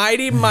the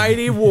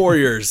mighty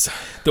Warriors.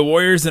 The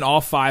Warriors and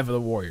all 5 of the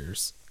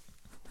Warriors.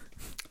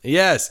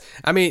 Yes.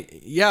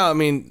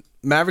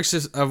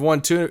 Mavericks have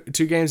won two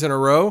games in a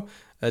row,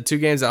 2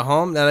 games at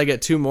home. Now they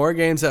get 2 more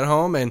games at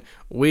home, and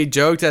we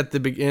joked at the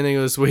beginning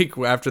of this week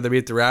after they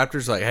beat the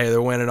Raptors, like, hey,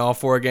 they're winning all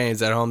 4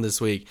 games at home this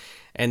week.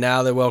 And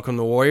now they welcome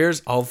the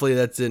Warriors. Hopefully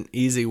that's an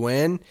easy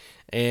win.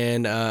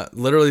 And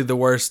literally the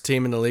worst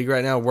team in the league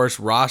right now, worst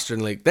roster in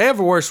the league. They have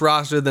a worse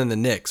roster than the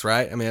Knicks,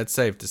 right? I mean, that's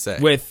safe to say.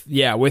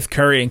 With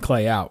Curry and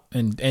Clay out,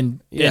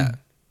 and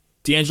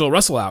D'Angelo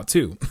Russell out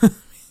too.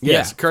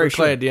 Yes, Curry,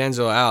 Clay, and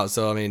D'Angelo out.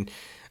 So I mean,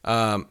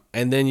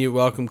 and then you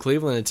welcome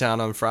Cleveland to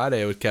town on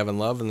Friday with Kevin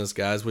Love and those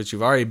guys, which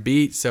you've already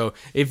beat. So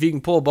if you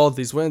can pull both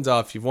these wins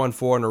off, you've won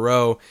 4 in a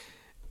row.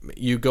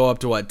 You go up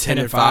to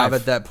 10-5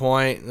 at that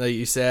point, like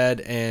you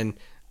said, and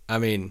I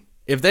mean.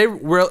 If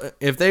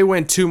they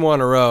win 2 more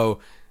in a row,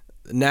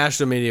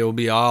 national media will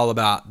be all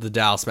about the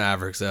Dallas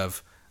Mavericks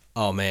of,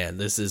 oh man,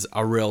 this is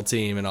a real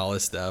team and all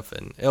this stuff,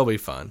 and it'll be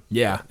fun.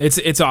 Yeah,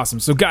 it's awesome.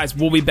 So guys,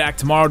 we'll be back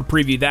tomorrow to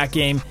preview that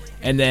game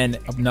and then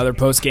another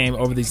post game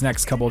over these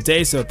next couple of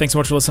days. So thanks so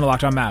much for listening to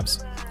Locked On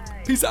Mavs.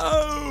 Peace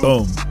out.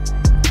 Boom.